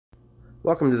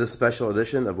Welcome to this special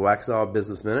edition of Waxhaw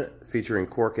Business Minute featuring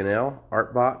Cork Ale,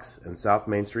 Art Box, and South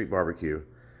Main Street Barbecue.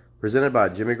 Presented by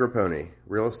Jimmy Grapponi,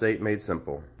 Real Estate Made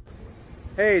Simple.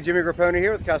 Hey, Jimmy Grapponi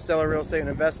here with Costello Real Estate and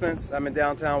Investments. I'm in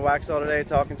downtown Waxhaw today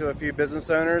talking to a few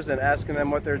business owners and asking them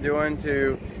what they're doing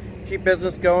to keep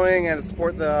business going and to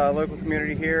support the local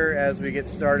community here as we get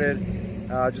started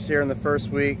just here in the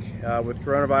first week with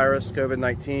coronavirus,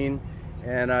 COVID-19.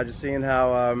 And just seeing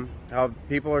how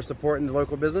people are supporting the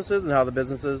local businesses and how the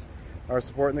businesses are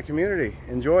supporting the community.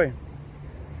 Enjoy.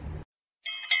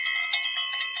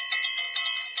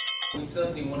 We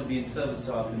certainly want to be in service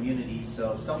to our community,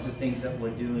 so some of the things that we're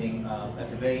doing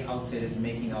at the very outset is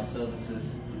making our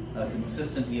services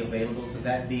consistently available. So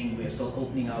that being, we're still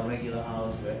opening our regular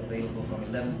hours. We're available from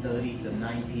 11:30 to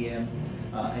 9 p.m.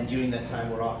 And during that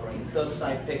time we're offering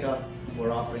curbside pickup,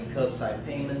 we're offering curbside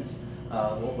payment.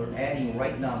 What we're adding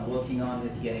right now, working on,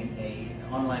 is getting an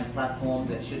online platform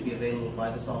that should be available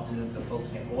by this afternoon so folks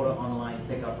can order online,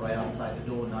 pick up right outside the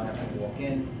door, not have to walk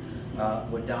in.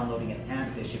 We're downloading an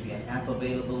app. There should be an app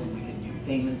available. We can do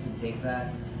payments and take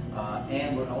that.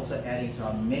 And we're also adding to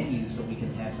our menu so we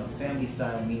can have some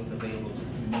family-style meals available to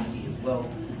the community as well,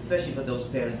 especially for those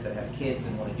parents that have kids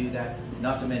and want to do that.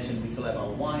 Not to mention, we still have our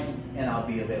wine and our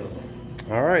beer available.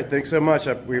 All right, thanks so much.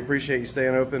 We appreciate you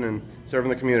staying open and serving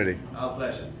the community. Our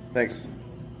pleasure. Thanks.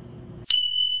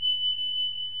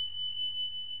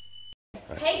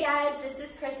 Hey guys, this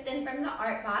is Kristin from the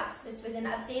Art Box, just with an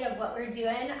update of what we're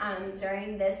doing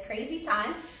during this crazy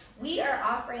time. We are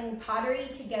offering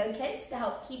pottery to-go kits to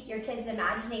help keep your kids'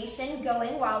 imagination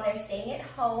going while they're staying at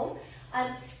home.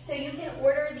 So you can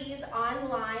order these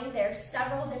online. There's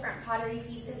several different pottery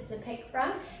pieces to pick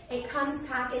from. It comes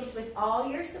packaged with all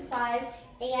your supplies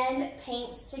and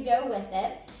paints to go with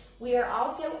it. We are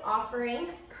also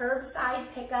offering curbside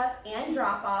pickup and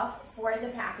drop-off for the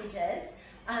packages.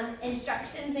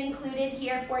 Instructions included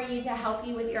here for you to help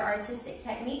you with your artistic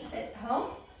techniques at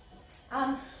home.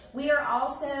 We are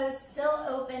also still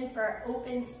open for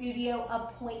open studio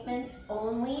appointments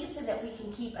only so that we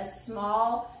can keep a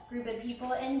small group of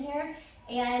people in here.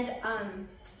 And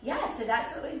yeah, so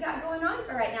that's what we've got going on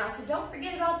for right now. So don't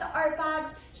forget about the Art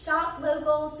Box, shop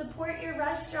local, support your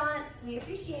restaurants. We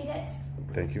appreciate it.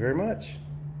 Thank you very much.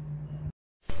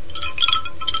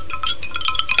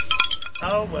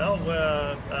 Oh, well,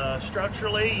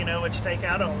 structurally, you know, it's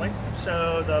takeout only.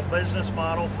 So the business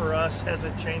model for us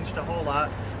hasn't changed a whole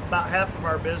lot. About half of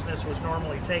our business was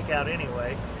normally takeout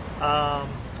anyway.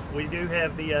 We do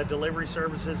have the delivery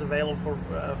services available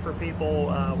for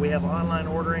people. We have online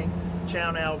ordering.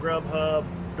 Chow Now, Grubhub,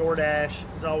 DoorDash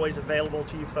is always available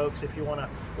to you folks. If you want to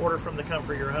order from the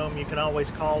comfort of your home, you can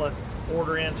always call an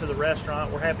order into the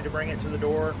restaurant. We're happy to bring it to the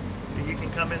door. You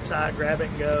can come inside, grab it,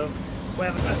 and go.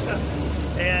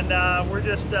 And we're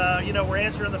just, you know, we're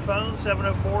answering the phone,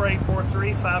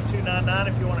 704-843-5299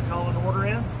 if you want to call an order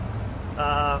in.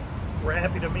 We're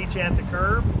happy to meet you at the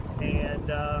curb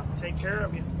and take care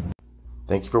of you.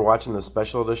 Thank you for watching this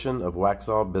special edition of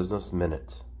Waxhaw Business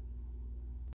Minute.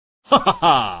 Ha ha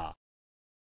ha!